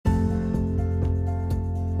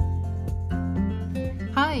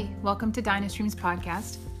Welcome to Dynastream's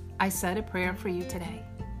podcast. I said a prayer for you today.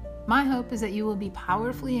 My hope is that you will be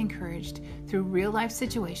powerfully encouraged through real-life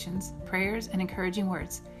situations, prayers, and encouraging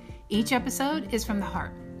words. Each episode is from the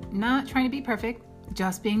heart, not trying to be perfect,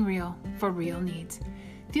 just being real for real needs.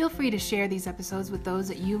 Feel free to share these episodes with those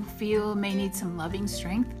that you feel may need some loving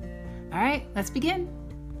strength. All right, let's begin.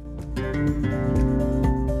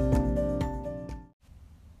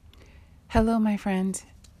 Hello, my friend.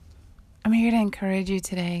 I'm here to encourage you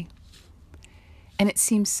today. And it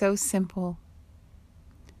seems so simple,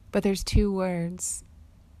 but there's two words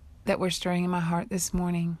that were stirring in my heart this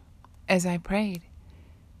morning as I prayed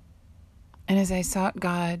and as I sought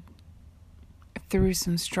God through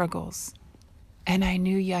some struggles. And I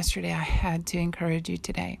knew yesterday I had to encourage you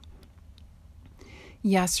today.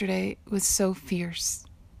 Yesterday was so fierce,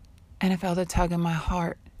 and I felt a tug in my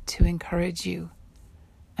heart to encourage you.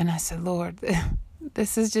 And I said, Lord,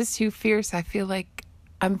 this is just too fierce. I feel like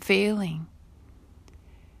I'm failing.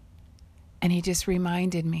 And he just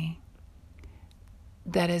reminded me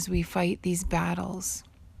that as we fight these battles,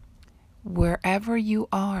 wherever you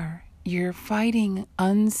are, you're fighting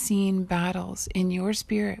unseen battles in your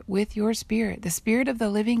spirit, with your spirit, the spirit of the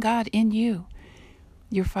living God in you.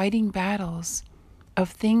 You're fighting battles of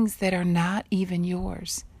things that are not even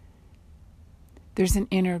yours. There's an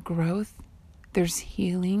inner growth. There's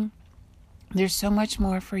healing. There's so much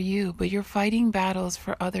more for you, but you're fighting battles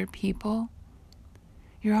for other people.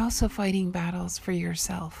 You're also fighting battles for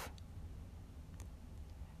yourself.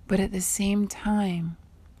 But at the same time,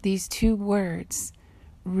 these two words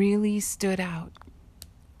really stood out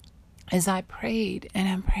as I prayed, and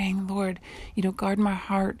I'm praying, Lord, guard my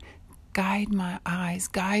heart, guide my eyes,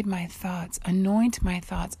 guide my thoughts, anoint my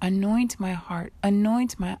heart,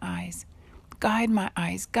 anoint my eyes, guide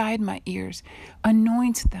my ears,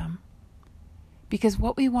 anoint them. Because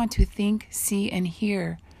what we want to think, see, and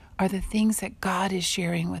hear are the things that God is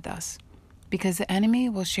sharing with us. Because the enemy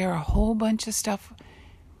will share a whole bunch of stuff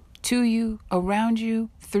to you, around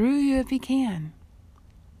you, through you if he can.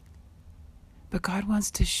 But God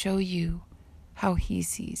wants to show you how he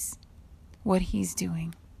sees, what he's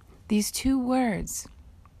doing. These two words,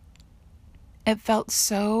 it felt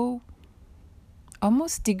so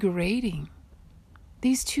almost degrading.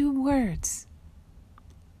 These two words,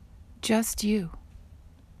 just you.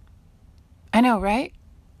 I know, right?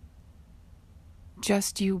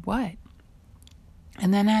 Just you what?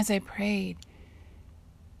 And then as I prayed,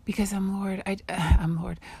 because Lord,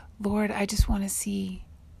 I just want to see,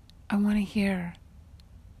 I want to hear.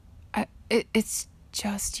 It's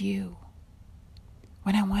just you.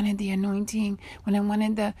 When I wanted the anointing, when I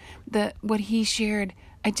wanted the what he shared,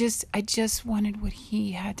 I just wanted what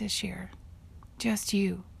he had to share. Just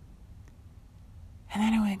you. And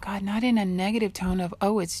then I went, God, not in a negative tone of,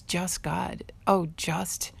 oh, it's just God. Oh,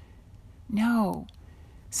 just. No.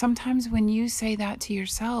 Sometimes when you say that to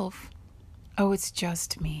yourself, oh, it's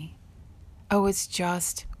just me. Oh, it's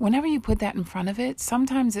just. Whenever you put that in front of it,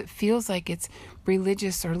 sometimes it feels like it's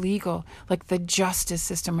religious or legal, like the justice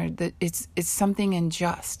system, or that it's something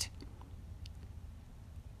unjust.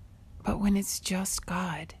 But when it's just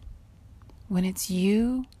God, when it's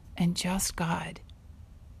you and just God,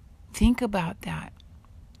 think about that.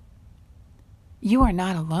 You are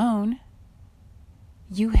not alone.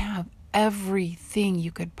 You have everything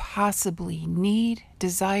you could possibly need,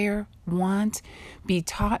 desire, want, be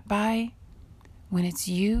taught by when it's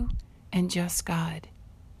you and just God.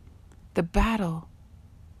 The battle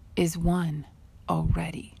is won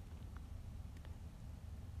already.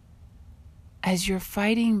 As you're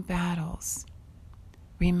fighting battles,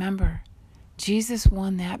 remember, Jesus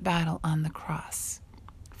won that battle on the cross.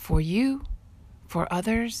 For you, for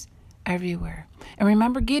others, everywhere. And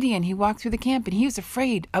remember Gideon, he walked through the camp and he was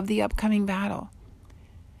afraid of the upcoming battle.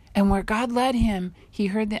 And where God led him, he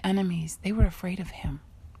heard the enemies. They were afraid of him.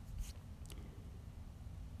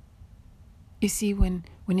 You see, when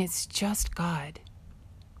it's just God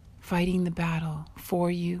fighting the battle for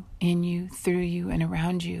you, in you, through you, and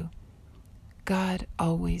around you, God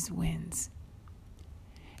always wins.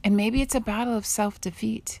 And maybe it's a battle of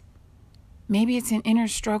self-defeat. Maybe it's an inner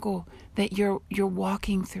struggle that you're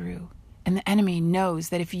walking through, and the enemy knows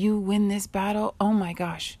that if you win this battle, oh my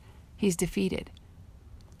gosh, he's defeated.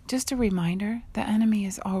 Just a reminder, the enemy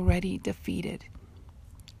is already defeated.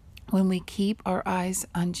 When we keep our eyes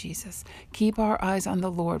on Jesus, keep our eyes on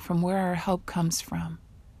the Lord, from where our help comes from.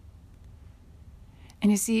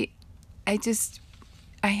 And you see, I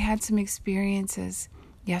had some experiences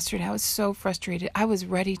yesterday. I was so frustrated. I was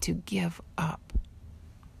ready to give up.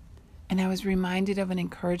 And I was reminded of an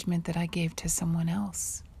encouragement that I gave to someone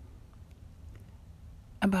else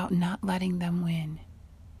about not letting them win,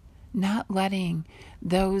 not letting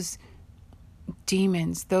those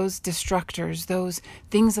demons, those destructors, those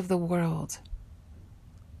things of the world,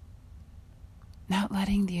 not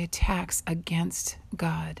letting the attacks against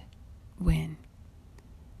God win.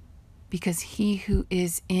 Because he who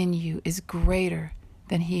is in you is greater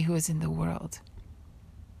than he who is in the world.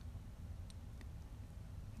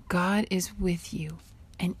 God is with you.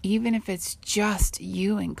 And even if it's just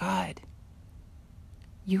you and God,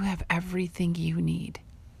 you have everything you need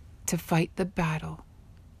to fight the battle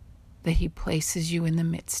that he places you in the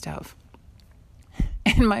midst of.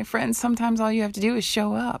 And my friends, sometimes all you have to do is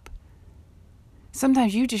show up.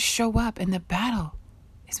 Sometimes you just show up and the battle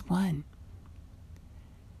is won.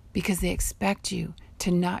 Because they expect you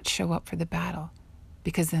to not show up for the battle,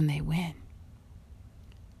 because then they win.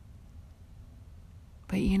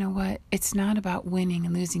 But you know what? It's not about winning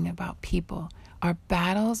and losing, about people. Our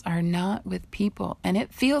battles are not with people, and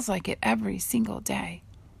it feels like it every single day.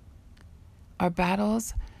 Our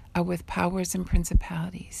battles are with powers and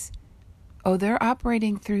principalities. Oh, they're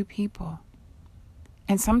operating through people.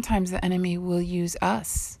 And sometimes the enemy will use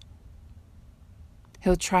us.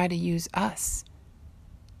 He'll try to use us.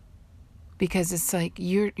 Because it's like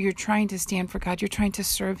you're trying to stand for God. You're trying to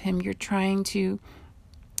serve him. You're trying to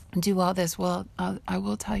do all this. Well, I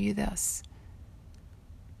will tell you this.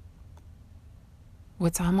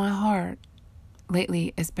 What's on my heart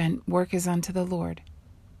lately has been work is unto the Lord.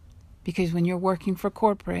 Because when you're working for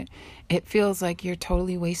corporate, it feels like you're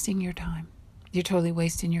totally wasting your time. You're totally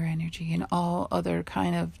wasting your energy and all other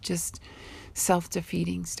kind of just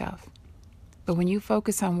self-defeating stuff. But when you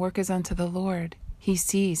focus on work is unto the Lord, he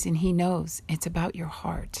sees and he knows it's about your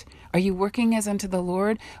heart. Are you working as unto the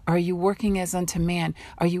Lord? Or are you working as unto man?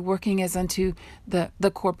 Are you working as unto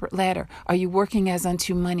the corporate ladder? Are you working as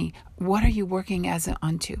unto money? What are you working as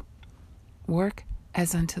unto? Work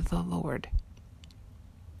as unto the Lord.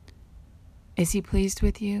 Is he pleased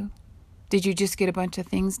with you? Did you just get a bunch of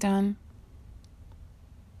things done?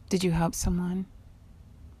 Did you help someone?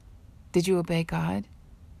 Did you obey God?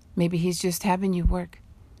 Maybe he's just having you work.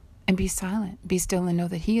 And be silent, be still, and know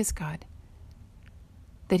that he is God.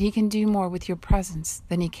 That he can do more with your presence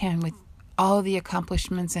than he can with all the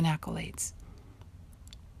accomplishments and accolades.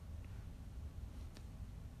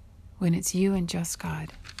 When it's you and just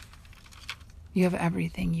God, you have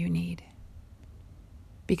everything you need.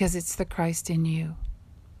 Because it's the Christ in you,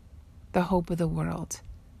 the hope of the world.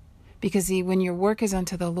 Because when your work is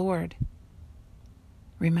unto the Lord,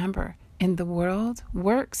 remember, in the world,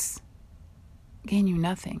 works gain you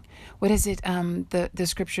nothing. What is it? The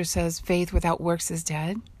scripture says faith without works is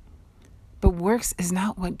dead. But works is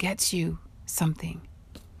not what gets you something.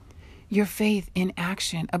 Your faith in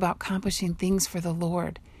action about accomplishing things for the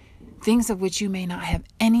Lord, things of which you may not have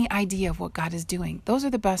any idea of what God is doing. Those are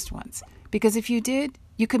the best ones. Because if you did,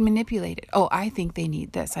 you could manipulate it. Oh, I think they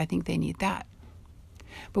need this. I think they need that.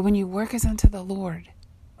 But when you work as unto the Lord,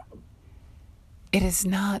 it is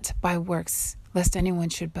not by works, lest anyone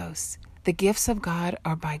should boast. The gifts of God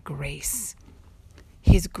are by grace.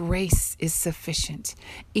 His grace is sufficient.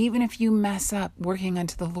 Even if you mess up working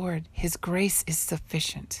unto the Lord, his grace is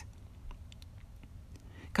sufficient.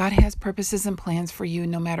 God has purposes and plans for you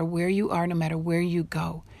no matter where you are, no matter where you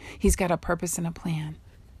go. He's got a purpose and a plan.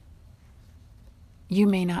 You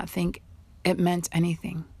may not think it meant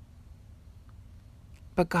anything,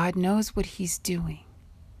 but God knows what he's doing.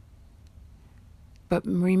 But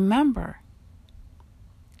remember,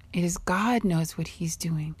 it is God knows what he's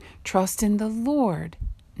doing. Trust in the Lord,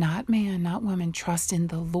 not man, not woman. Trust in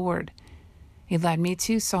the Lord. He led me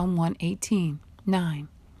to Psalm 118:9.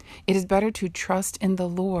 It is better to trust in the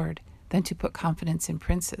Lord than to put confidence in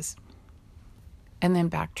princes. And then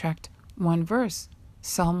backtracked one verse,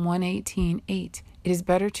 Psalm 118:8. It is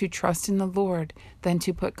better to trust in the Lord than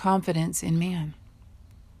to put confidence in man.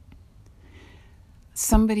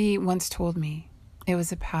 Somebody once told me, it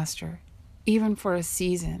was a pastor, even for a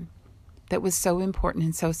season that was so important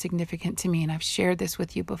and so significant to me, and I've shared this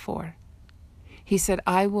with you before. He said,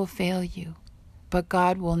 I will fail you, but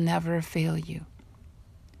God will never fail you.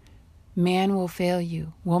 Man will fail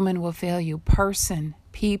you. Woman will fail you. Person,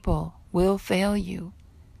 people will fail you.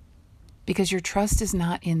 Because your trust is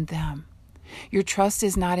not in them. Your trust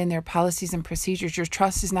is not in their policies and procedures. Your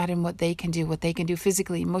trust is not in what they can do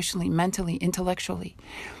physically, emotionally, mentally, intellectually.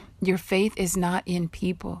 Your faith is not in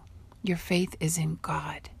people. Your faith is in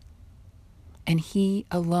God. And he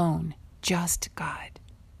alone, just God.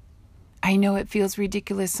 I know it feels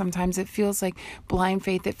ridiculous. Sometimes it feels like blind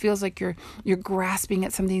faith. It feels like you're grasping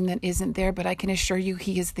at something that isn't there, but I can assure you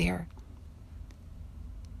he is there.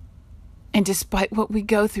 And despite what we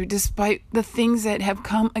go through, despite the things that have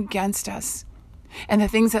come against us, And the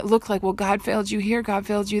things that look like, well, God failed you here, God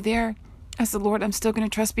failed you there. I said, Lord, I'm still going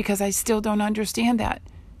to trust because I still don't understand that.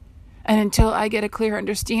 And until I get a clear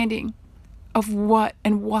understanding of what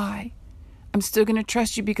and why, I'm still going to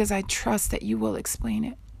trust you because I trust that you will explain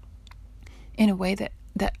it in a way that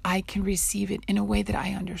I can receive it, in a way that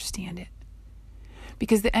I understand it.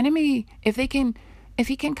 Because the enemy, if he can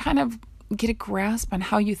kind of get a grasp on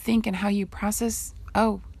how you think and how you process,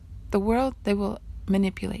 the world, they will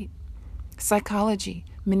manipulate. Psychology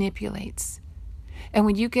manipulates. And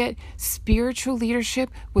when you get spiritual leadership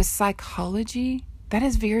with psychology, that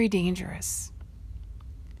is very dangerous.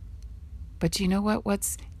 But you know what?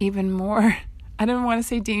 What's even more, I don't want to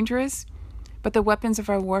say dangerous, but the weapons of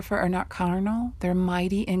our warfare are not carnal. They're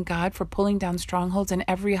mighty in God for pulling down strongholds and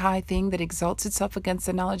every high thing that exalts itself against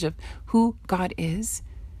the knowledge of who God is.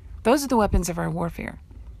 Those are the weapons of our warfare.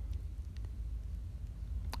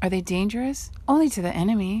 Are they dangerous? Only to the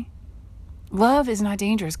enemy. Love is not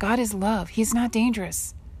dangerous. God is love. He's not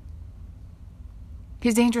dangerous.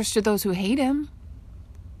 He's dangerous to those who hate him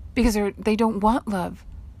because they don't want love.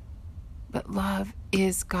 But love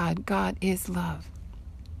is God. God is love.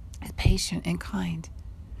 He's patient and kind.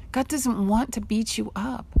 God doesn't want to beat you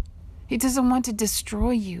up. He doesn't want to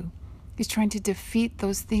destroy you. He's trying to defeat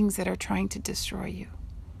those things that are trying to destroy you.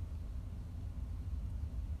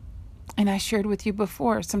 And I shared with you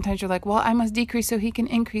before, sometimes you're like, well, I must decrease so he can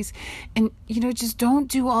increase. And, just don't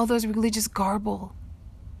do all those religious garble.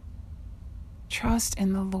 Trust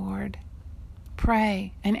in the Lord.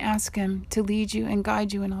 Pray and ask him to lead you and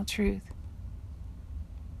guide you in all truth.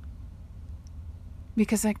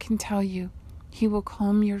 Because I can tell you, he will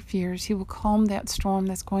calm your fears. He will calm that storm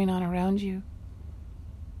that's going on around you.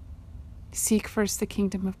 Seek first the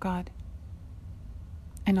kingdom of God.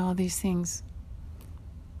 And all these things.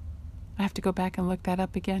 I have to go back and look that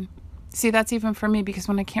up again. See, that's even for me, because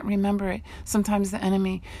when I can't remember it, sometimes the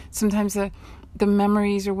enemy, sometimes the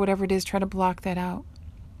memories or whatever it is try to block that out.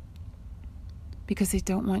 Because they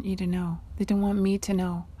don't want you to know. They don't want me to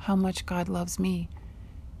know how much God loves me.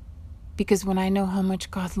 Because when I know how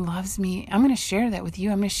much God loves me, I'm going to share that with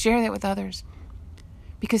you. I'm going to share that with others.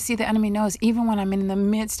 Because see, the enemy knows, even when I'm in the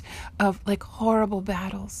midst of horrible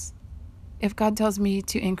battles, if God tells me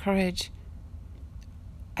to encourage,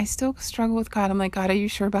 I still struggle with God. I'm like, God, are you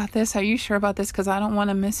sure about this? Are you sure about this? Because I don't want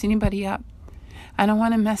to mess anybody up. I don't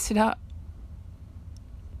want to mess it up.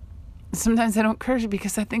 Sometimes I don't encourage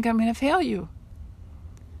because I think I'm going to fail you.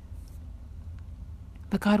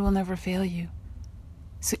 But God will never fail you.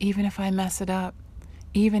 So even if I mess it up,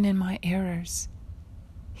 even in my errors,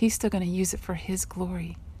 he's still going to use it for his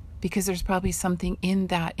glory. Because there's probably something in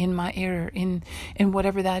that, in my error, in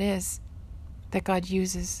whatever that is, that God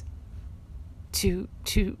uses to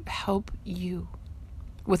help you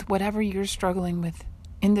with whatever you're struggling with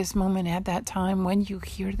in this moment, at that time, when you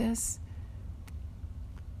hear this.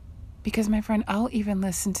 Because, my friend, I'll even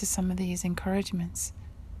listen to some of these encouragements.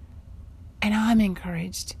 And I'm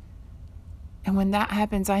encouraged. And when that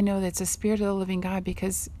happens, I know that it's a spirit of the living God,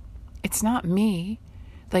 because it's not me.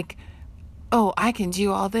 I can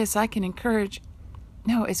do all this. I can encourage.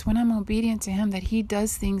 No, it's when I'm obedient to him that he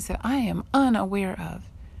does things that I am unaware of.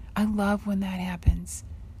 I love when that happens.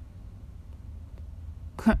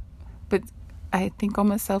 But I think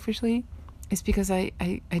almost selfishly, it's because I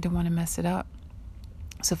don't want to mess it up.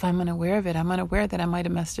 So if I'm unaware of it, I'm unaware that I might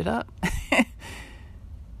have messed it up.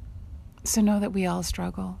 So know that we all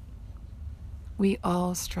struggle. We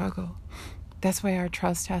all struggle. That's why our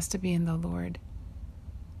trust has to be in the Lord.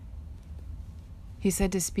 He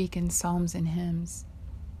said to speak in psalms and hymns.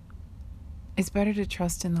 It's better to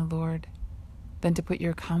trust in the Lord than to put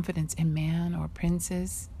your confidence in man or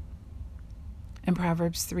princes. In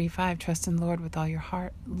Proverbs 3:5, trust in the Lord with all your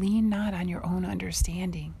heart. Lean not on your own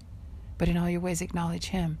understanding, but in all your ways acknowledge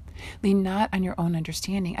him. Lean not on your own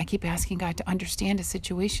understanding. I keep asking God to understand a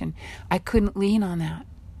situation. I couldn't lean on that.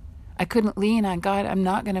 I couldn't lean on God. I'm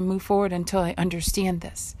not going to move forward until I understand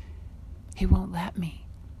this. He won't let me.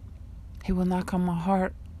 He will knock on my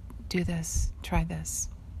heart. Do this. Try this.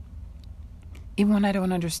 Even when I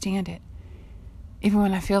don't understand it. Even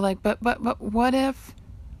when I feel like, but what if?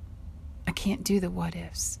 I can't do the what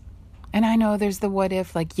ifs. And I know there's the what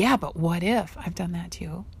if, but what if? I've done that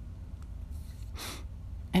too.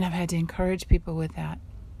 And I've had to encourage people with that.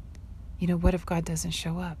 What if God doesn't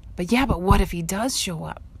show up? But what if he does show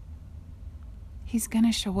up? He's going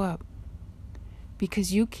to show up.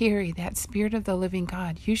 Because you carry that spirit of the living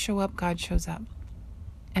God. You show up, God shows up.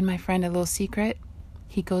 And my friend, a little secret,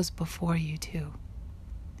 he goes before you too.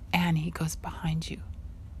 And he goes behind you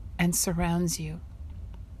and surrounds you.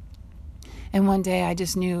 And one day I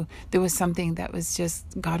just knew there was something that was just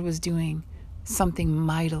God was doing something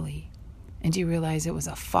mightily. And you realize it was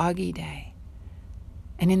a foggy day.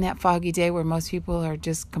 And in that foggy day where most people are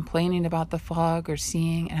just complaining about the fog or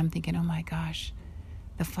seeing, and I'm thinking, oh my gosh,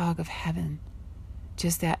 the fog of heaven.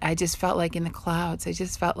 Just that, I just felt like in the clouds, I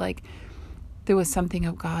just felt like there was something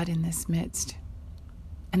of God in this midst.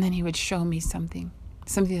 And then he would show me something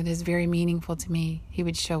that is very meaningful to me. He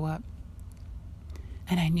would show up.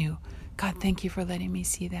 And I knew, God, thank you for letting me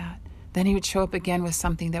see that. Then he would show up again with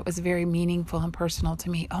something that was very meaningful and personal to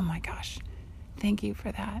me. Oh my gosh, thank you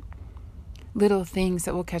for that. Little things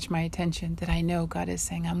that will catch my attention that I know God is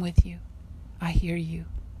saying, I'm with you. I hear you.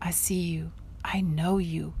 I see you. I know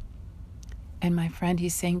you. And my friend,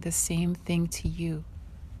 he's saying the same thing to you.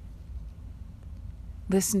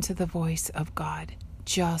 Listen to the voice of God,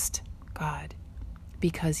 just God,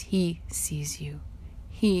 because he sees you.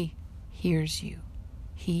 He hears you.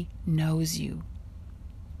 He knows you.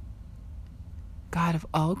 God of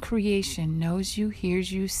all creation knows you,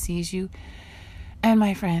 hears you, sees you. And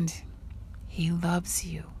my friend, he loves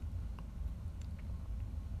you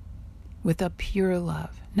with a pure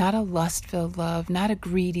love, not a lust-filled love, not a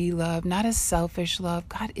greedy love, not a selfish love.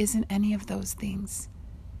 God isn't any of those things.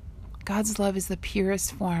 God's love is the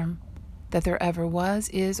purest form that there ever was,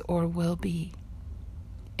 is, or will be.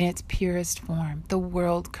 In its purest form. The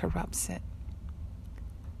world corrupts it.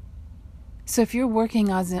 So if you're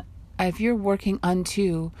working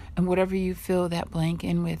unto, and whatever you fill that blank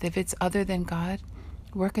in with, if it's other than God,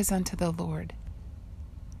 work as unto the Lord.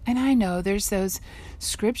 And I know there's those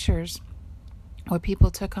scriptures where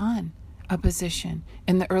people took on a position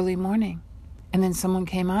in the early morning, and then someone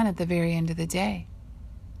came on at the very end of the day,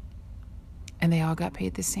 and they all got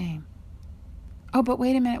paid the same. Oh, but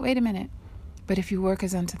wait a minute. But if you work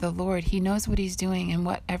as unto the Lord, he knows what he's doing and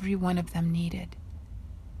what every one of them needed.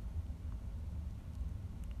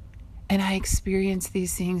 And I experience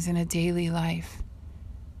these things in a daily life.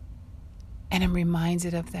 And I'm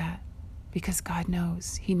reminded of that because God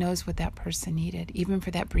knows. He knows what that person needed, even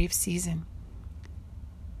for that brief season.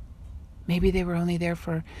 Maybe they were only there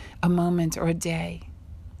for a moment or a day,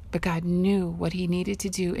 but God knew what he needed to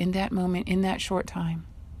do in that moment, in that short time.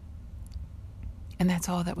 And that's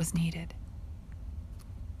all that was needed.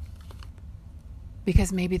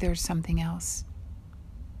 Because maybe there's something else.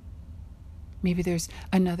 Maybe there's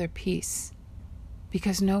another piece.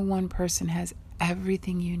 Because no one person has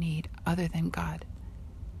everything you need other than God.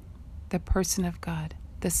 The person of God,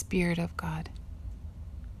 the Spirit of God.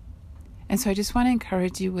 And so I just want to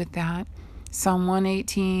encourage you with that. Psalm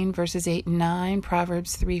 118, verses 8 and 9,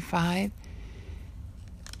 Proverbs 3:5.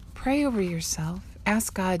 Pray over yourself.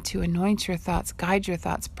 Ask God to anoint your thoughts, guide your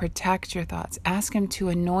thoughts, protect your thoughts. Ask him to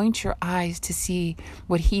anoint your eyes to see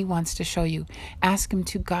what he wants to show you. Ask him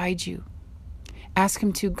to guide you. Ask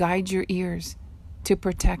him to guide your ears, to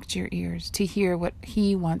protect your ears, to hear what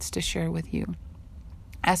he wants to share with you.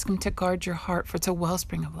 Ask him to guard your heart, for it's a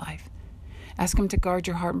wellspring of life. Ask him to guard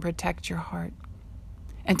your heart and protect your heart,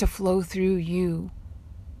 and to flow through you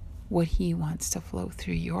what he wants to flow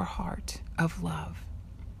through your heart of love.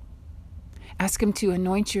 Ask him to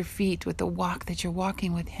anoint your feet with the walk that you're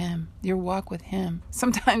walking with him, your walk with him.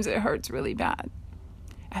 Sometimes it hurts really bad.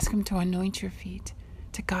 Ask him to anoint your feet,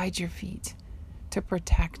 to guide your feet, to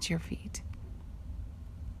protect your feet.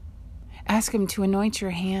 Ask him to anoint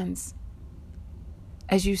your hands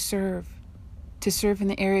as you serve, to serve in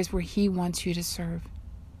the areas where he wants you to serve,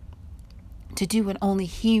 to do what only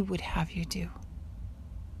he would have you do,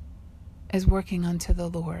 as working unto the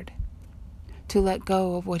Lord, to let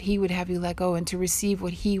go of what he would have you let go and to receive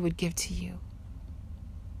what he would give to you.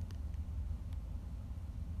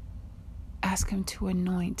 Ask him to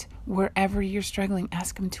anoint wherever you're struggling.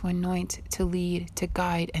 Ask him to anoint, to lead, to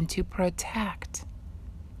guide, and to protect.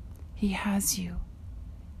 He has you.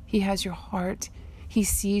 He has your heart. He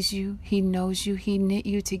sees you. He knows you. He knit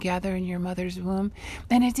you together in your mother's womb.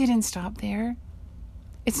 And it didn't stop there.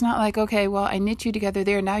 It's not like, okay, well, I knit you together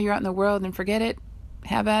there. Now you're out in the world and forget it.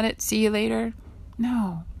 Have at it. See you later.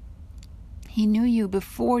 No. He knew you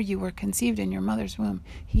before you were conceived in your mother's womb.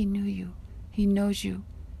 He knew you. He knows you.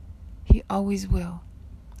 He always will.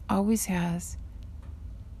 Always has.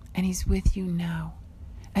 And he's with you now.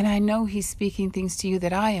 And I know he's speaking things to you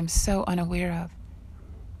that I am so unaware of.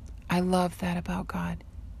 I love that about God.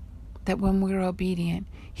 That when we're obedient,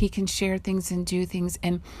 he can share things and do things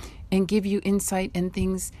and give you insight in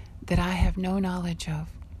things that I have no knowledge of.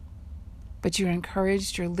 But you're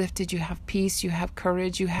encouraged, you're lifted, you have peace, you have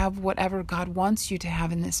courage, you have whatever God wants you to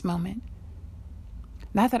have in this moment.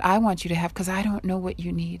 Not that I want you to have, because I don't know what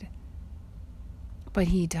you need. But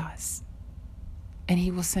he does. And he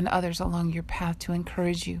will send others along your path to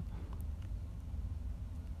encourage you.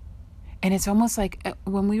 And it's almost like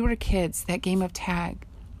when we were kids, that game of tag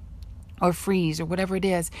or freeze or whatever it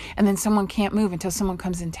is, and then someone can't move until someone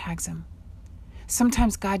comes and tags them.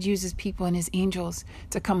 Sometimes God uses people and his angels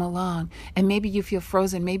to come along, and maybe you feel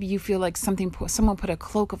frozen. Maybe you feel like someone put a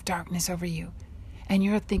cloak of darkness over you, and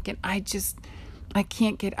you're thinking, I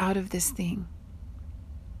can't get out of this thing.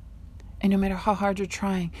 And no matter how hard you're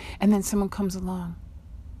trying, and then someone comes along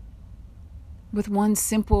with one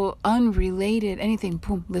simple, unrelated anything,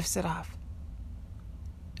 boom, lifts it off.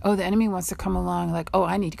 Oh, the enemy wants to come along like, oh,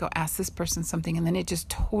 I need to go ask this person something, and then it just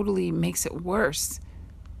totally makes it worse.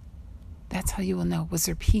 That's how you will know. Was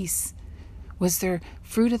there peace? Was there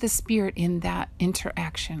fruit of the Spirit in that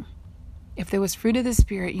interaction? If there was fruit of the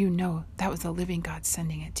Spirit, you know that was the living God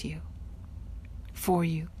sending it to you, for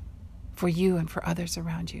you and for others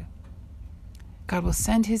around you. God will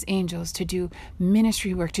send his angels to do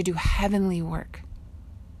ministry work, to do heavenly work.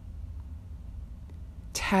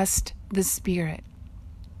 Test the Spirit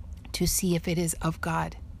to see if it is of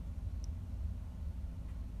God.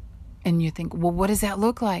 And you think, well, what does that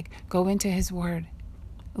look like? Go into his word.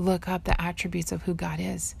 Look up the attributes of who God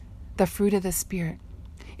is, the fruit of the Spirit.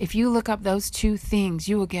 If you look up those two things,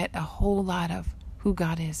 you will get a whole lot of who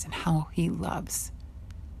God is and how he loves.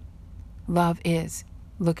 Love is,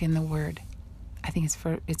 look in the word. I think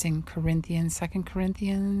it's in Corinthians, 2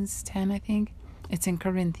 Corinthians 10, I think. It's in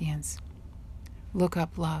Corinthians. Look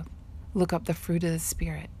up love. Look up the fruit of the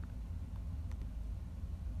Spirit.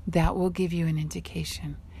 That will give you an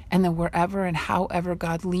indication. And then wherever and however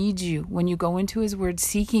God leads you, when you go into his word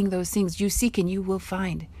seeking those things, you seek and you will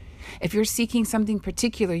find. If you're seeking something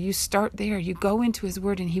particular, you start there. You go into his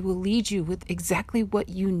word and he will lead you with exactly what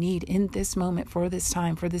you need in this moment, for this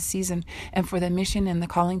time, for this season, and for the mission and the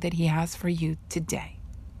calling that he has for you today.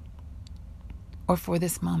 Or for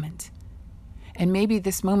this moment. And maybe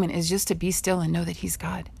this moment is just to be still and know that he's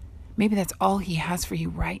God. Maybe that's all he has for you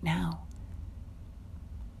right now.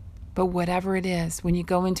 But whatever it is, when you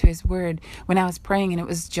go into his word, when I was praying and it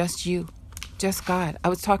was just you, just God, I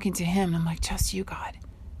was talking to him. I'm like, just you, God.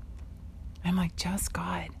 I'm like, just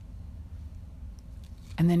God.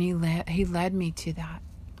 And then he led me to that.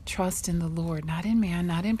 Trust in the Lord, not in man,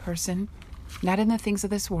 not in person, not in the things of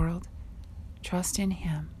this world. Trust in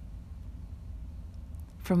him.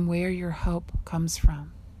 From where your hope comes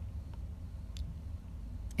from.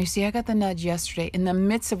 You see, I got the nudge yesterday in the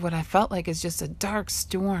midst of what I felt like is just a dark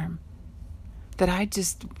storm, that I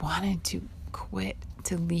just wanted to quit,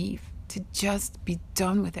 to leave, to just be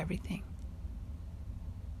done with everything.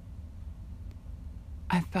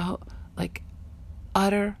 I felt like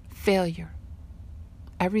utter failure.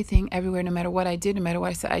 Everything, everywhere, no matter what I did, no matter what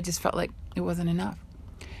I said, I just felt like it wasn't enough.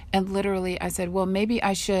 And literally I said, well, maybe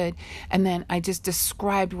I should. And then I just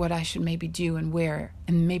described what I should maybe do and where.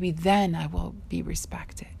 And maybe then I will be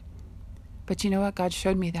respected. But you know what? God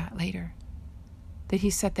showed me that later. That he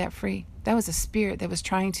set that free. That was a spirit that was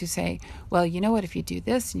trying to say, well, you know what? If you do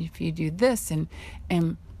this and if you do this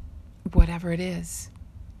and whatever it is.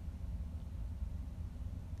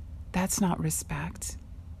 That's not respect.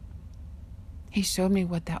 He showed me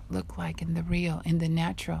what that looked like in the real, in the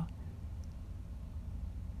natural.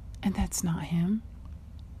 And that's not him.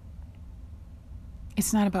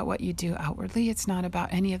 It's not about what you do outwardly. It's not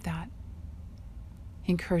about any of that.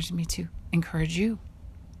 He encouraged me to encourage you.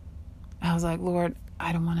 I was like, Lord,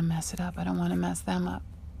 I don't want to mess it up. I don't want to mess them up.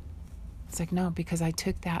 It's like, no, because I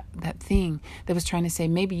took that thing that was trying to say,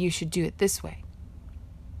 maybe you should do it this way.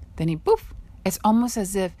 Then he, poof. It's almost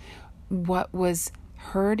as if what was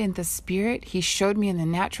heard in the spirit, he showed me in the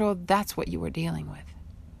natural, that's what you were dealing with.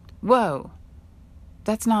 Whoa.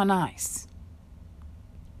 That's not nice.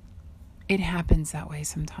 It happens that way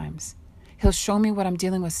sometimes. He'll show me what I'm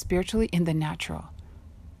dealing with spiritually in the natural.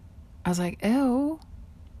 I was like, ew.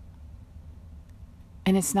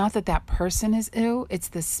 And it's not that person is ill. It's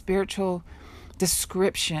the spiritual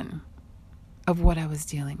description of what I was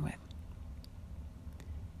dealing with.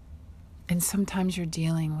 And sometimes you're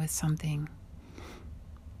dealing with something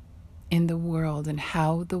in the world and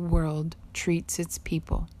how the world treats its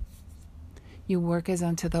people. Your work is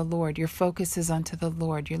unto the Lord. Your focus is unto the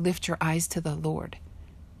Lord. You lift your eyes to the Lord.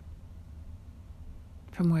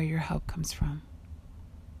 From where your help comes from.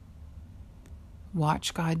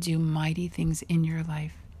 Watch God do mighty things in your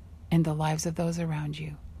life and the lives of those around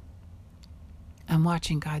you. I'm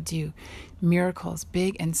watching God do miracles,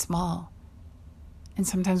 big and small. And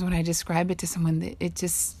sometimes when I describe it to someone, it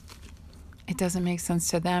doesn't make sense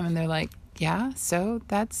to them. And they're like, yeah, so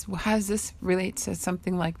how does this relate to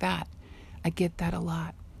something like that? I get that a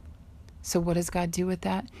lot. So what does God do with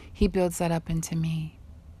that? He builds that up into me.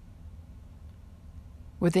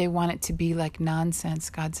 where they want it to be like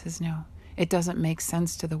nonsense, God says no. It doesn't make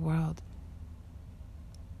sense to the world.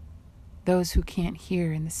 Those who can't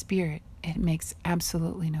hear in the spirit, it makes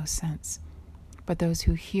absolutely no sense. But those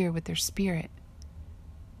who hear with their spirit,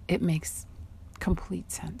 it makes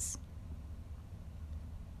complete sense.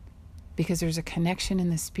 Because there's a connection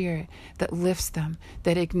in the spirit that lifts them,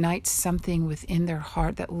 that ignites something within their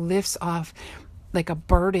heart, that lifts off like a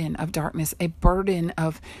burden of darkness, a burden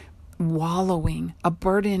of wallowing, a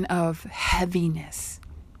burden of heaviness.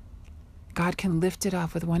 God can lift it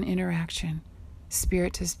off with one interaction,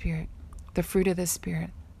 spirit to spirit, the fruit of the spirit,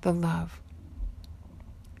 the love.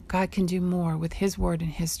 God can do more with his word and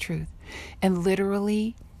his truth. And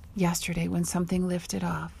literally yesterday when something lifted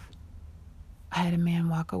off, I had a man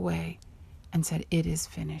walk away and said, "It is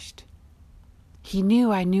finished." He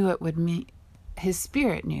knew I knew it would mean, his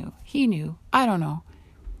spirit knew, he knew, I don't know.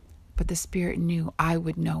 But the spirit knew I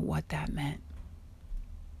would know what that meant.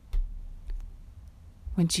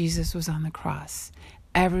 When Jesus was on the cross,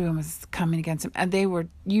 everyone was coming against him. And they were,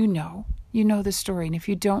 you know the story. And if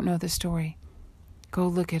you don't know the story, go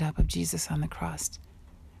look it up of Jesus on the cross.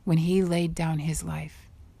 When he laid down his life,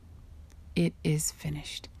 it is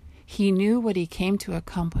finished. He knew what he came to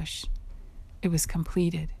accomplish. It was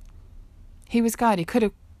completed. He was God. He could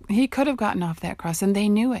have gotten off that cross, and they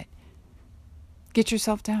knew it. Get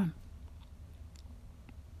yourself down.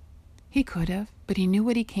 He could have, but he knew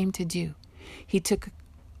what he came to do. He took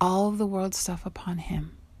all of the world's stuff upon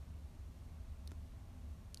him.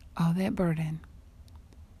 All that burden,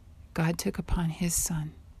 God took upon his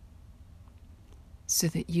son so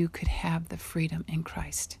that you could have the freedom in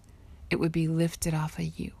Christ. It would be lifted off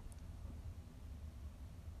of you.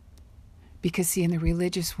 Because see, in the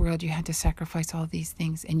religious world, you had to sacrifice all these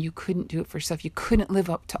things, and you couldn't do it for yourself. You couldn't live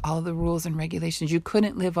up to all the rules and regulations. You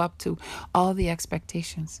couldn't live up to all the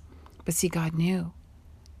expectations. But see, God knew.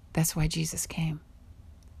 That's why Jesus came.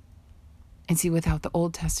 And see, without the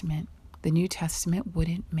Old Testament, the New Testament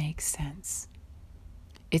wouldn't make sense.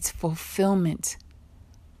 It's fulfillment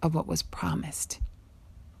of what was promised.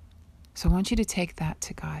 So I want you to take that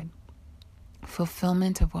to God.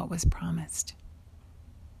 Fulfillment of what was promised.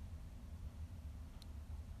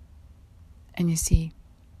 And you see,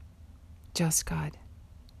 just God.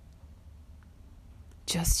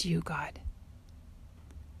 Just you, God.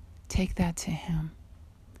 Take that to him.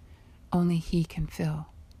 Only he can fill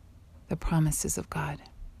the promises of God,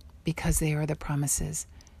 because they are the promises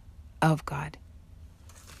of God.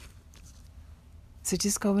 So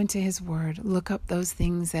just go into his word. Look up those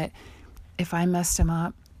things that if I messed them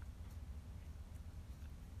up,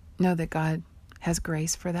 know that God has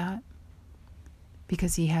grace for that.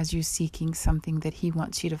 Because he has you seeking something that he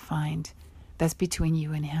wants you to find that's between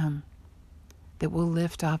you and him, that will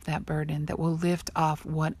lift off that burden, that will lift off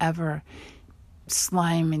whatever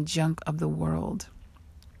slime and junk of the world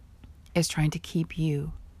is trying to keep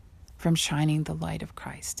you from shining the light of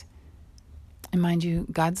Christ. And mind you,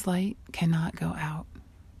 God's light cannot go out.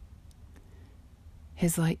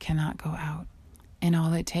 His light cannot go out. And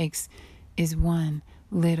all it takes is one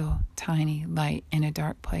little tiny light in a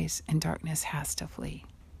dark place, and darkness has to flee.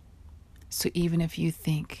 So even if you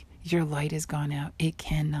think your light has gone out, it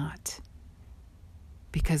cannot.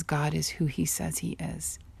 Because God is who he says he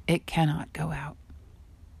is. It cannot go out.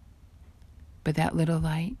 But that little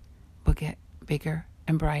light will get bigger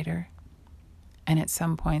and brighter. And at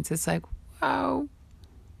some points it's like, wow.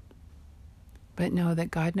 But know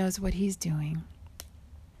that God knows what he's doing.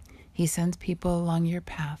 He sends people along your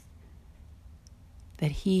path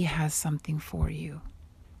that he has something for you,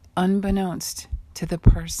 unbeknownst to the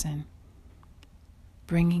person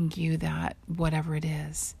bringing you that, whatever it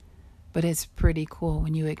is. But it's pretty cool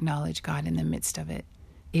when you acknowledge God in the midst of it,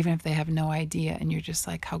 even if they have no idea and you're just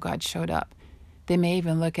like how God showed up. They may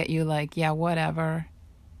even look at you like, yeah, whatever.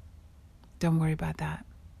 Don't worry about that.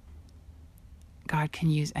 God can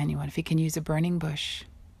use anyone. If he can use a burning bush,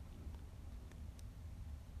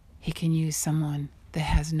 he can use someone that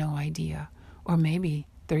has no idea. Or maybe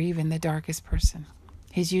they're even the darkest person.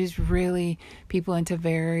 He's used really people into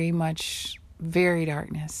very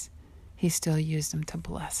darkness. He still used them to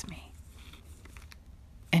bless me.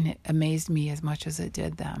 And it amazed me as much as it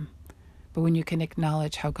did them. But when you can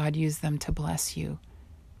acknowledge how God used them to bless you,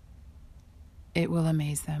 it will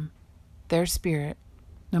amaze them. Their spirit,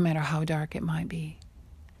 no matter how dark it might be,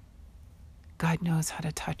 God knows how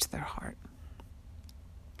to touch their heart.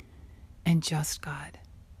 And just God.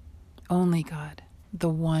 Only God, the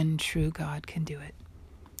one true God, can do it.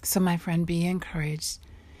 So my friend, be encouraged.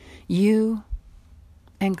 You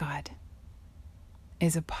and God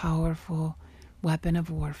is a powerful weapon of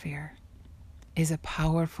warfare, is a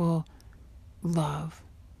powerful love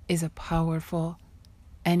is a powerful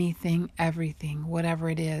anything, everything, whatever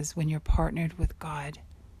it is, when you're partnered with God.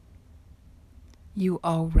 You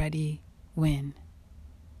already win.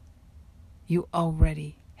 You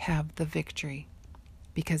already have the victory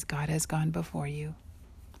because God has gone before you.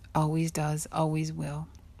 Always does, always will.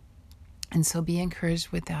 And so be encouraged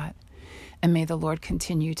with that. And may the Lord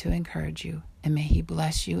continue to encourage you. And may He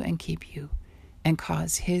bless you and keep you and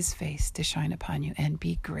cause His face to shine upon you and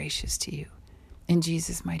be gracious to you. In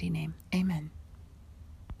Jesus' mighty name, amen.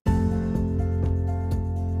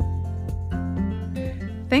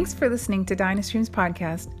 Thanks for listening to Dynastream's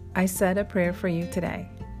podcast, I Said a Prayer for You Today.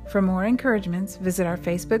 For more encouragements, visit our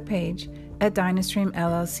Facebook page at Dynastream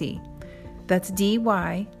LLC. That's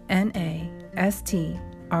DYNASTREAM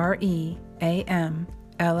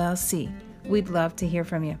LLC. We'd love to hear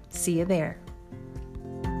from you. See you there.